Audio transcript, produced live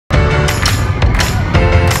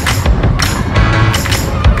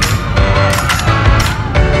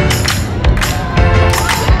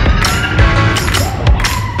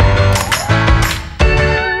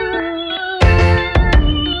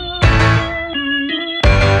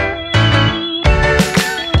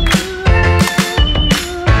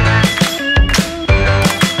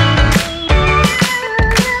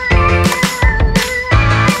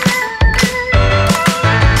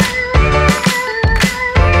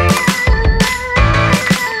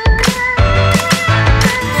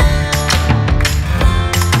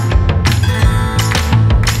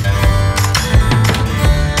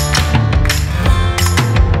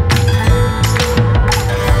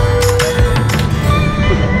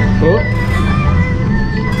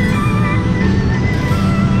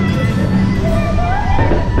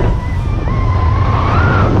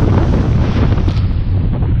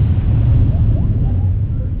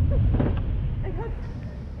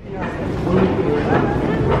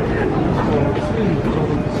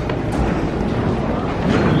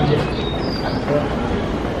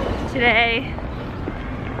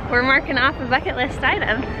we're marking off a bucket list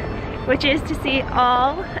item, which is to see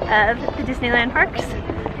all of the Disneyland parks.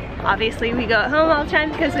 Obviously we go at home all the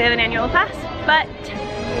time because we have an annual pass, but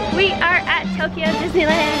we are at Tokyo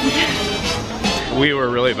Disneyland. We were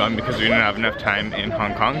really bummed because we didn't have enough time in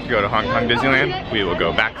Hong Kong to go to Hong Kong Disneyland. We will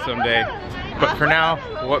go back someday. But for now,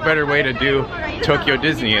 what better way to do Tokyo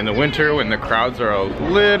Disney in the winter when the crowds are a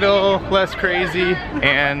little less crazy,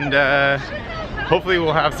 and hopefully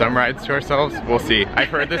we'll have some rides to ourselves. We'll see. I've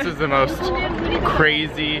heard this is the most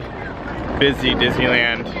crazy, busy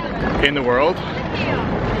Disneyland in the world.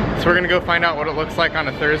 So we're gonna go find out what it looks like on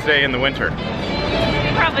a Thursday in the winter.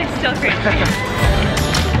 Probably still crazy.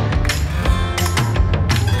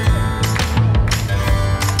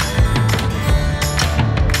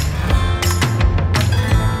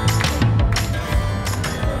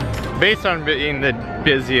 Based on being the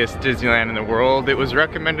busiest Disneyland in the world, it was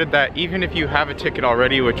recommended that even if you have a ticket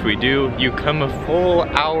already, which we do, you come a full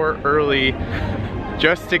hour early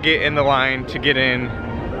just to get in the line to get in,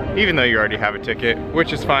 even though you already have a ticket,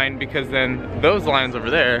 which is fine because then those lines over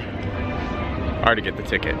there are to get the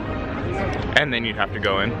ticket. And then you'd have to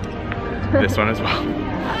go in this one as well.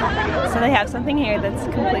 So they have something here that's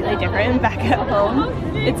completely different back at home.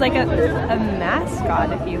 It's like a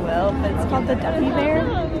mascot, if you will, but it's called the Duffy Bear.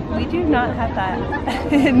 We do not have that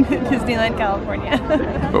in Disneyland California.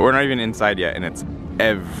 But we're not even inside yet, and it's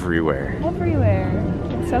everywhere. Everywhere.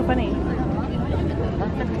 It's so funny.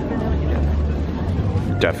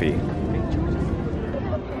 Duffy.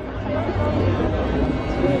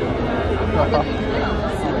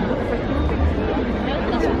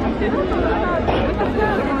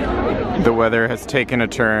 The weather has taken a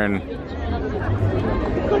turn.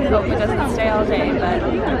 I hope it doesn't stay all day, but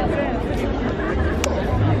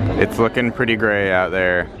it's looking pretty gray out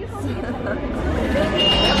there.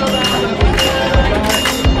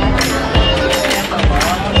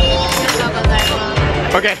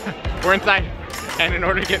 Okay, we're inside, and in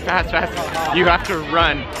order to get Fast Pass, you have to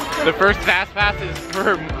run. The first Fast Pass is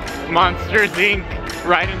for Monsters Inc.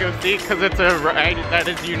 Ride and Go Seek, because it's a ride that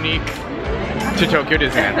is unique to Tokyo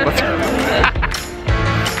Disneyland. Let's go.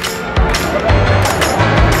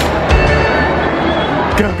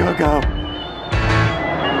 Go, go, go.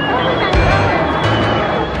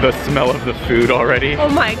 The smell of the food already. oh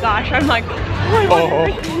my gosh, I'm like, oh,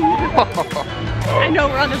 I know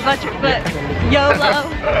we're on a budget, but YOLO.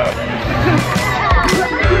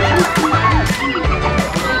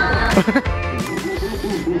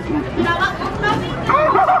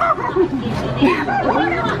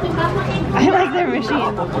 I like their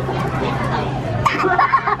machine.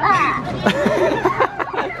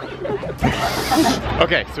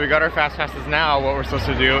 Okay, so we got our Fast Passes now. What we're supposed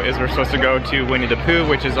to do is we're supposed to go to Winnie the Pooh,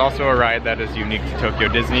 which is also a ride that is unique to Tokyo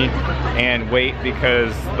Disney, and wait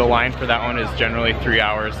because the line for that one is generally 3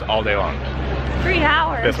 hours all day long. 3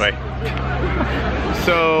 hours? This way.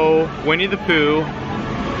 So, Winnie the Pooh,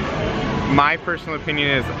 my personal opinion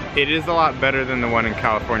is it is a lot better than the one in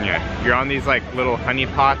California. You're on these like little honey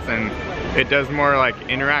pots, and it does more like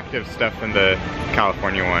interactive stuff than the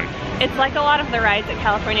California one. It's like a lot of the rides at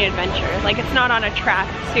California Adventure. Like, it's not on a track,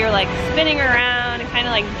 so you're like spinning around and kind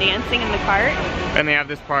of like dancing in the cart. And they have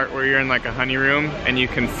this part where you're in like a honey room and you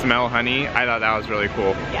can smell honey. I thought that was really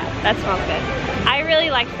cool. Yeah, that smells good. I really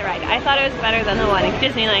liked the ride. I thought it was better than the one in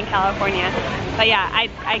Disneyland California. But yeah, I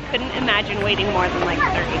couldn't imagine waiting more than like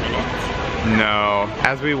 30 minutes. No.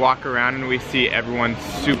 As we walk around and we see everyone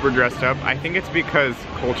super dressed up, I think it's because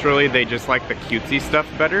culturally they just like the cutesy stuff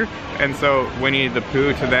better. And so Winnie the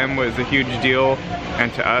Pooh to them was a huge deal,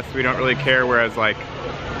 and to us we don't really care, whereas like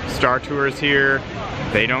Star Tours here,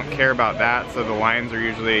 they don't care about that, so the lines are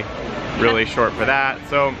usually really short for that.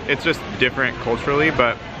 So it's just different culturally,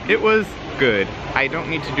 but it was good. I don't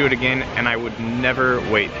need to do it again, and I would never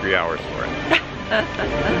wait 3 hours for it.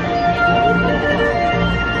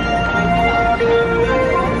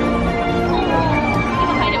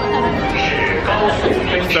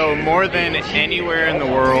 So more than anywhere in the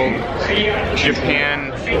world,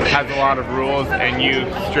 Japan has a lot of rules and you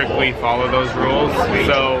strictly follow those rules.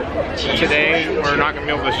 So today we're not going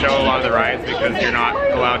to be able to show a lot of the rides because you're not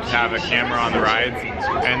allowed to have a camera on the rides,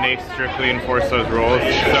 and they strictly enforce those rules.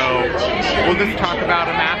 So we'll just talk about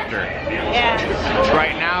them after. Yeah.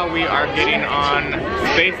 Right now we are getting on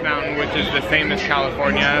Space Mountain, which is the same as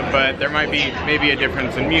California, but there might be maybe a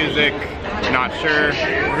difference in music. Not sure.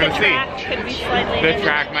 We're gonna see. Could be slightly the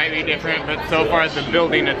track might be different, but so far the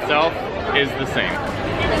building itself is the same.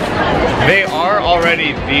 They are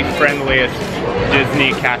already the friendliest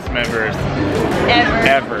Disney cast members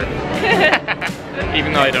ever.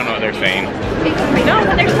 Even though I don't know what they're saying. No,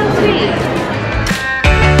 but they're so sweet.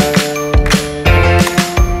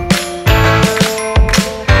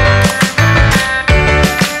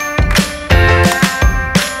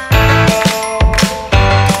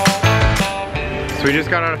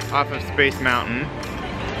 got off of Space Mountain.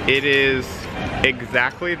 It is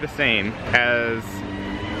exactly the same as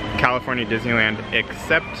California Disneyland,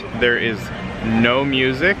 except there is no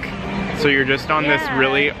music. So you're just on this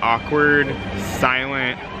really awkward,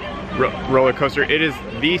 silent roller coaster. It is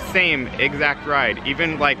the same exact ride,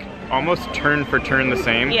 even like almost turn for turn the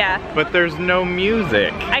same. Yeah. But there's no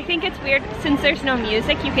music. I think it's weird, since there's no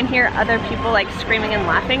music, you can hear other people like screaming and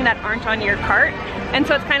laughing that aren't on your cart. And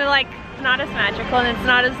so it's kind of like not as magical, and it's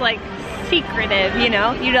not as like secretive, you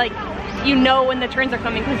know? You know when the turns are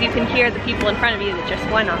coming because you can hear the people in front of you that just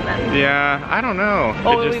went on them. Yeah, I don't know.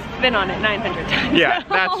 Oh, we've been on it 900 times. Yeah,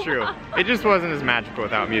 that's true. It just wasn't as magical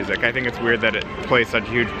without music. I think it's weird that it plays such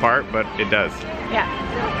a huge part, but it does. Yeah.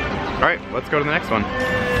 All right, let's go to the next one.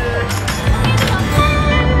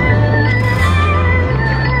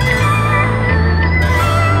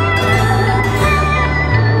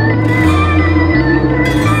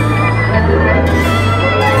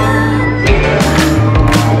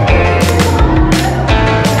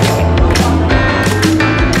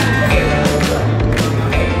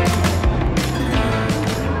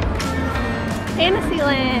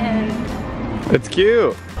 It's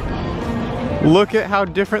cute. Look at how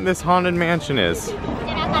different this Haunted Mansion is. The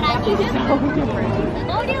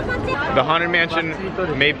Haunted Mansion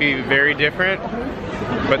may be very different,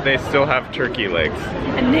 but they still have turkey legs.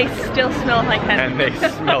 And they still smell like heaven. And they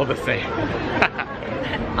smell the same.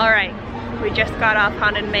 Alright, we just got off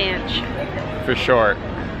Haunted Mansion. For sure.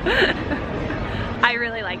 I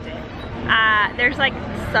really liked it. There's like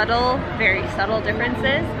subtle, very subtle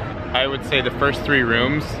differences. I would say the first 3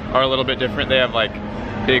 rooms are a little bit different. They have like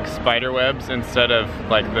big spider webs instead of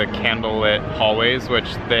like the candlelit hallways,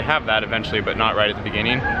 which they have that eventually, but not right at the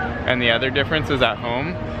beginning. And the other difference is at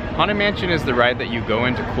home. Haunted Mansion is the ride that you go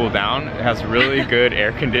in to cool down. It has really good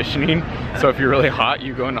air conditioning. So if you're really hot,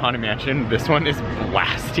 you go into Haunted Mansion. This one is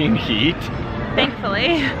blasting heat.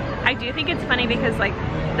 Thankfully. I do think it's funny because like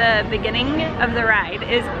the beginning of the ride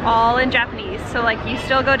is all in Japanese, so like you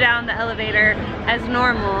still go down the elevator as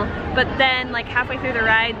normal, but then like halfway through the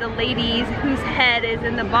ride, the ladies whose head is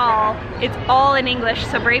in the ball, it's all in English,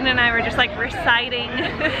 so Braden and I were just like reciting.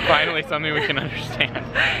 Finally something we can understand.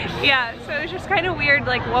 Yeah, so it was just kind of weird,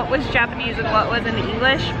 like what was Japanese and what was in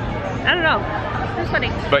English. I don't know, it was funny.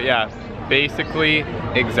 But yeah, basically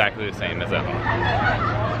exactly the same as at home.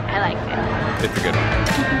 I liked it. It's a good one.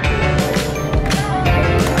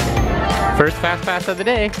 First fast pass of the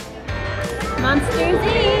day. Monsters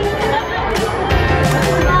Inc.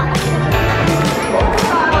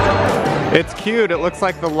 It's cute. It looks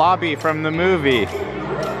like the lobby from the movie.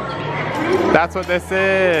 That's what this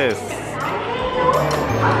is.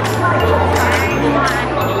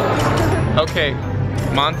 Okay,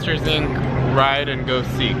 Monsters Inc. Ride and Go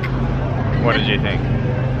Seek. What did you think?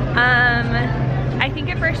 I think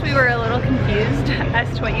at first we were a little confused as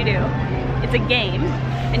to what you do. It's a game,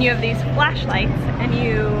 and you have these flashlights, and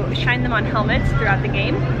you shine them on helmets throughout the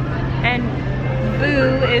game. And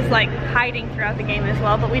Boo is like hiding throughout the game as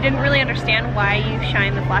well, but we didn't really understand why you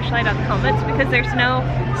shine the flashlight on the helmets because there's no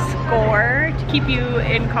score to keep you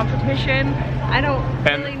in competition. I don't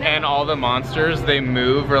really know. And all the monsters, they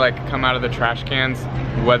move or like come out of the trash cans,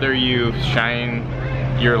 whether you shine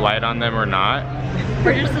your light on them or not.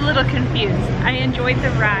 We're just a little confused. I enjoyed the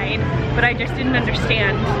ride, but I just didn't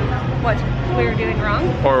understand what we were doing wrong.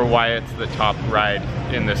 Or why it's the top ride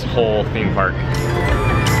in this whole theme park.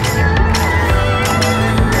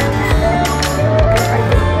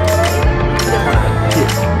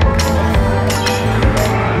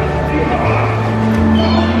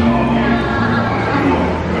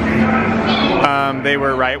 They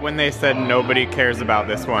were right when they said nobody cares about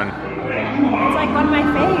this one. It's like one of my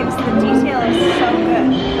faves. The detail is so good.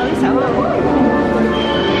 Really so good.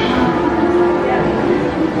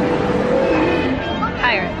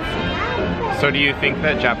 Pirates. So do you think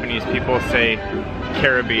that Japanese people say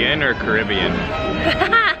Caribbean or Caribbean?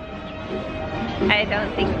 I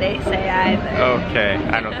don't think they say either. Okay,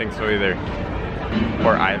 I don't think so either.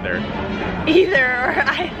 Or either. Either or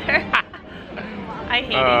either. I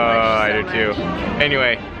hate English so I do too.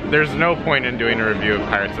 Anyway, there's no point in doing a review of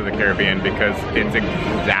Pirates of the Caribbean because it's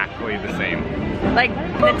exactly the same. Like,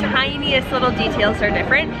 the tiniest little details are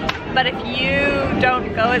different, but if you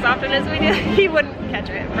don't go as often as we do, you wouldn't catch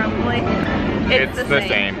it, probably. It's the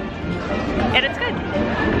same. And it's good.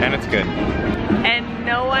 And it's good. And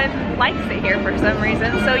no one likes it here for some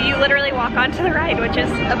reason, so you literally walk onto the ride, which is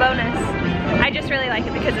a bonus. I just really like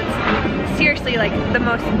it because it's seriously like the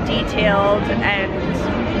most detailed and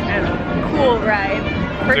cool ride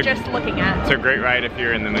for just looking at. It's a great ride if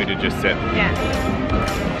you're in the mood to just sit. Yeah.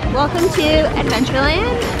 Welcome to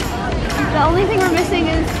Adventureland. The only thing we're missing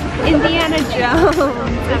is Indiana Jones.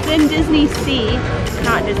 It's in Disney Sea,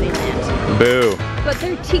 not Disneyland. Boo. But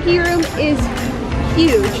their tiki room is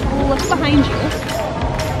huge. Look behind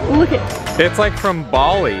you. Look at. It's like from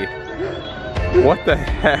Bali. What the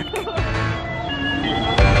heck?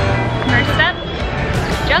 First up,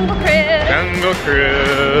 Jungle Cruise. Jungle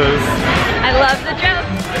Cruise. I love the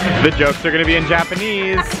jokes. The jokes are gonna be in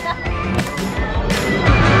Japanese.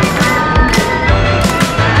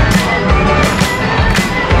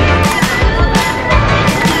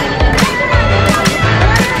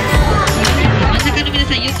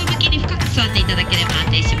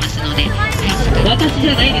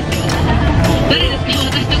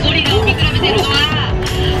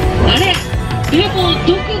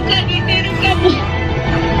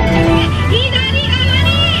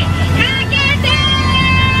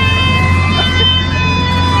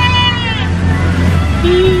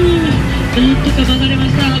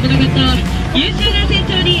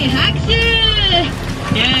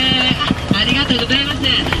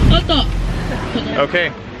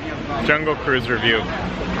 Okay, Jungle Cruise review.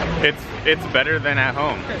 It's better than at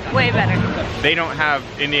home. Way better. They don't have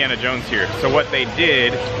Indiana Jones here, so what they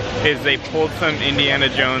did is they pulled some Indiana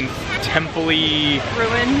Jones temple-y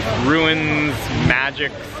ruins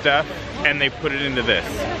magic stuff and they put it into this.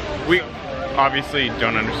 We obviously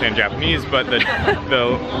don't understand Japanese, but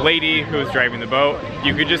the lady who was driving the boat,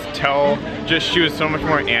 you could just tell, she was so much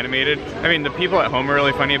more animated. I mean, the people at home are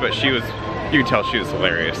really funny, but you could tell she was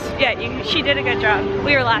hilarious. Yeah, she did a good job.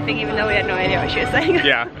 We were laughing even though we had no idea what she was saying.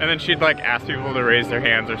 Yeah, and then she'd like ask people to raise their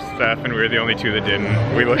hands or stuff, and we were the only two that didn't.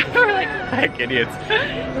 We looked We're like idiots.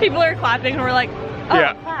 People are clapping and we're like, oh,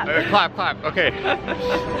 yeah, clap. clap, okay.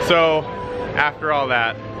 So, after all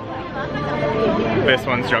that, this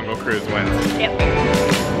one's Jungle Cruise wins. Yep.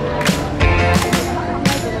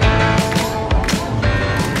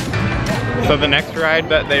 So the next ride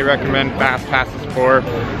that they recommend fast passes for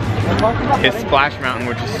is Splash Mountain,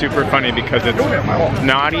 which is super funny because it's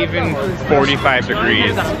not even 45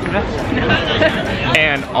 degrees.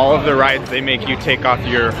 And all of the rides, they make you take off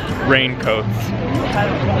your raincoats.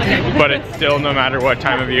 But it's still, no matter what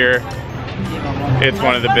time of year, it's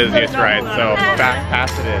one of the busiest rides, so fast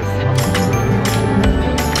pass it is.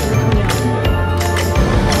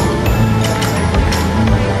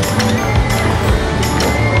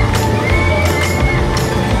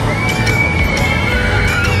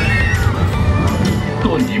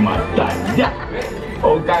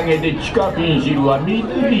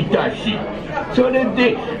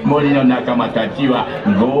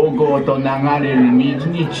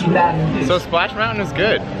 So Splash Mountain is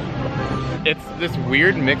good. It's this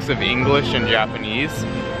weird mix of English and Japanese.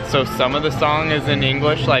 So some of the song is in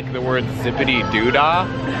English, like the word zippity doo-dah,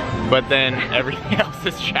 but then everything else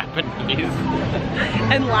is Japanese.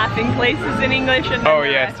 And laughing places in English. And oh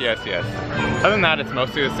yes. Other than that, it's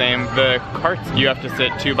mostly the same. The carts, you have to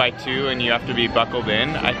sit 2 by 2 and you have to be buckled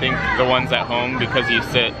in. I think the ones at home, because you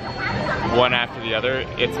sit one after the other,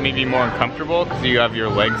 it's maybe more uncomfortable because you have your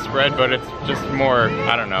legs spread, but it's just more,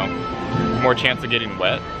 I don't know, more chance of getting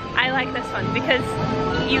wet. I like this one because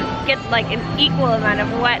you get like an equal amount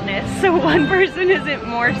of wetness, so one person isn't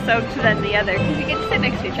more soaked than the other because you get to sit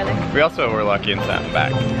next to each other. We also were lucky and sat in the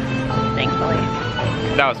back. Thankfully.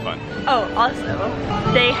 That was fun. Oh, also,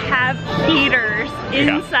 they have heaters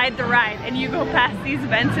inside the ride and you go past these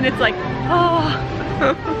vents and it's like, oh.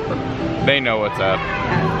 They know what's up.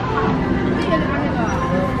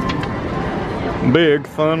 Big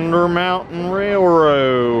Thunder Mountain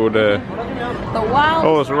Railroad. The wild.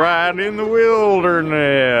 Oh, it's right in the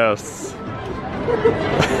wilderness.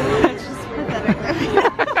 That's just pathetic.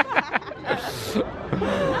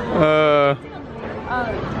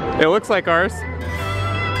 It looks like ours.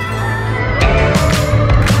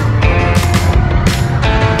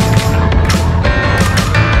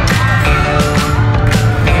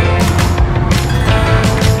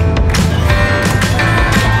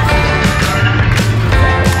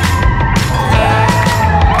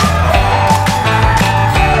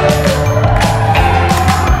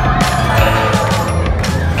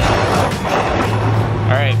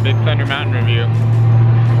 Big Thunder Mountain review.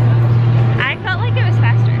 I felt like it was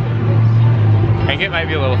faster. I think it might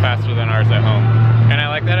be a little faster than ours at home. And I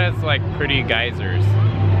like that it's like pretty geysers.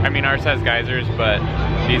 I mean, ours has geysers, but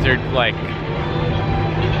these are like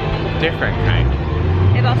different kind.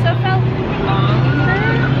 It also felt longer.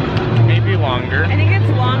 Maybe longer. I think it's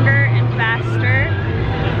longer and faster.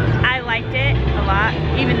 I liked it a lot,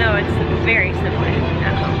 even though it's very similar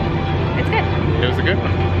at home. It's good. It was a good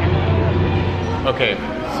one. Okay,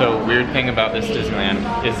 so weird thing about this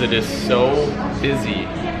Disneyland is it is so busy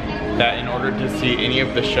that in order to see any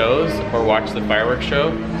of the shows or watch the fireworks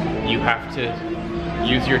show, you have to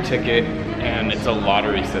use your ticket, and it's a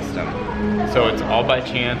lottery system. So it's all by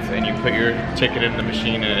chance, and you put your ticket in the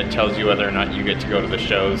machine and it tells you whether or not you get to go to the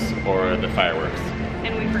shows or the fireworks.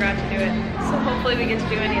 And we forgot to do it, so hopefully we get to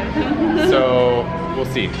do any of them. So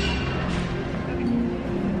we'll see.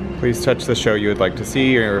 Please touch the show you would like to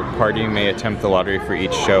see. Your party may attempt the lottery for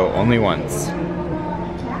each show only once.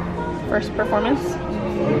 First performance?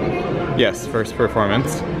 Yes, first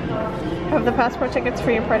performance. Have the passport tickets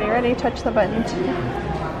for your party ready. Touch the button.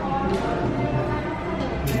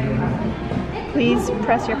 Please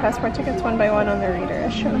press your passport tickets one by one on the reader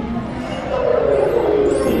as shown.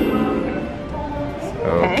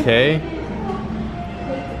 Okay.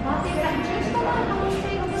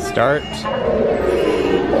 Start.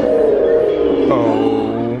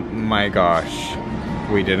 Oh my gosh.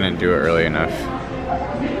 We didn't do it early enough.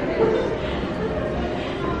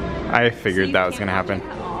 I figured that was gonna happen.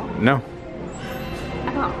 No.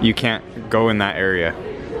 You can't go in that area.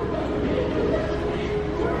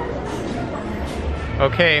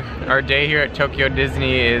 Okay, our day here at Tokyo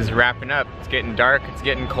Disney is wrapping up. It's getting dark, it's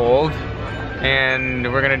getting cold, and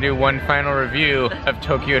we're gonna do one final review of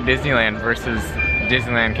Tokyo Disneyland versus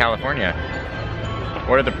Disneyland California.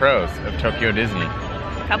 What are the pros of Tokyo Disney?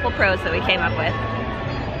 A couple pros that we came up with.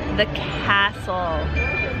 The castle.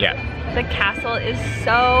 Yeah. The castle is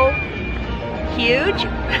so huge.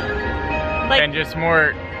 Like, and just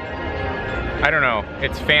more, I don't know,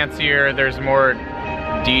 it's fancier, there's more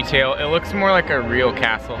detail. It looks more like a real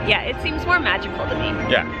castle. Yeah, it seems more magical to me.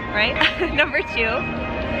 Yeah. Right? Number two,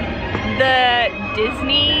 the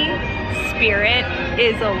Disney spirit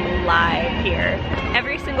is alive here.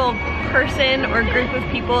 Every single person or group of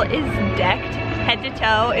people is decked head to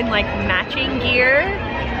toe in like matching gear,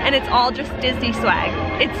 and it's all just Disney swag.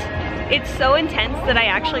 It's so intense that I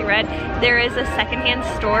actually read there is a secondhand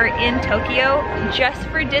store in Tokyo just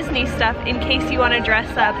for Disney stuff in case you want to dress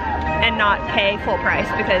up and not pay full price,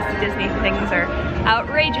 because Disney things are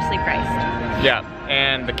outrageously priced. Yeah,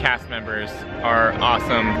 and the cast members are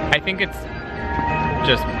awesome. I think it's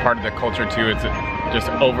just part of the culture too. It's just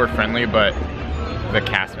over friendly, but the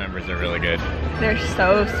cast members are really good. They're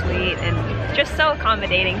so sweet and just so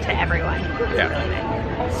accommodating to everyone. Yeah. Really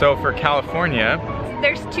nice. So for California,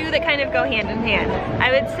 there's two that kind of go hand in hand. I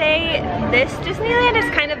would say this Disneyland is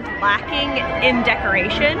kind of lacking in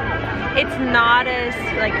decoration. It's not as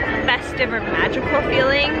like festive or magical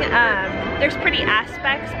feeling. There's pretty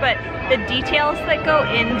aspects, but the details that go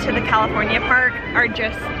into the California park are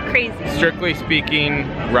just crazy. Strictly speaking,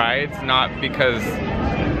 rides, not because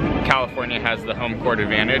California has the home court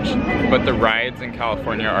advantage, but the rides in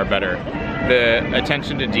California are better. The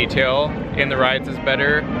attention to detail in the rides is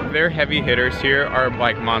better. Their heavy hitters here are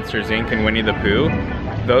like Monsters Inc. and Winnie the Pooh.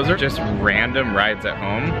 Those are just random rides at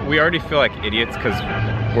home. We already feel like idiots because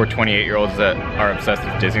we're 28-year-olds that are obsessed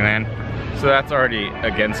with Disneyland. So that's already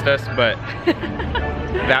against us, but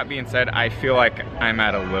that being said, I feel like I'm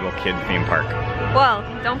at a little kid theme park. Well,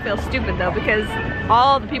 don't feel stupid though, because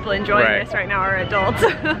all the people enjoying Right. this right now are adults.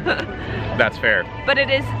 That's fair. But it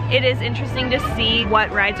is interesting to see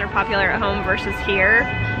what rides are popular at home versus here.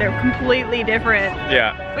 They're completely different.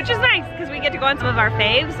 Yeah. Which is nice, because we get to go on some of our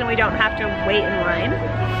faves and we don't have to wait in line.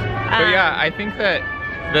 But yeah, I think that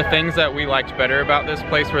the things that we liked better about this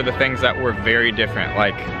place were the things that were very different.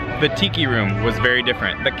 Like the tiki room was very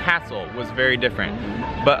different. The castle was very different.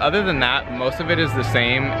 But other than that, most of it is the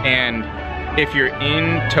same. And if you're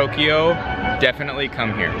in Tokyo, definitely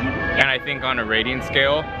come here. And I think on a rating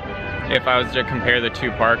scale, if I was to compare the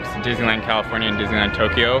two parks, Disneyland California and Disneyland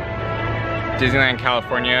Tokyo, Disneyland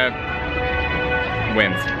California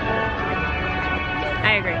wins.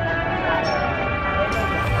 I agree.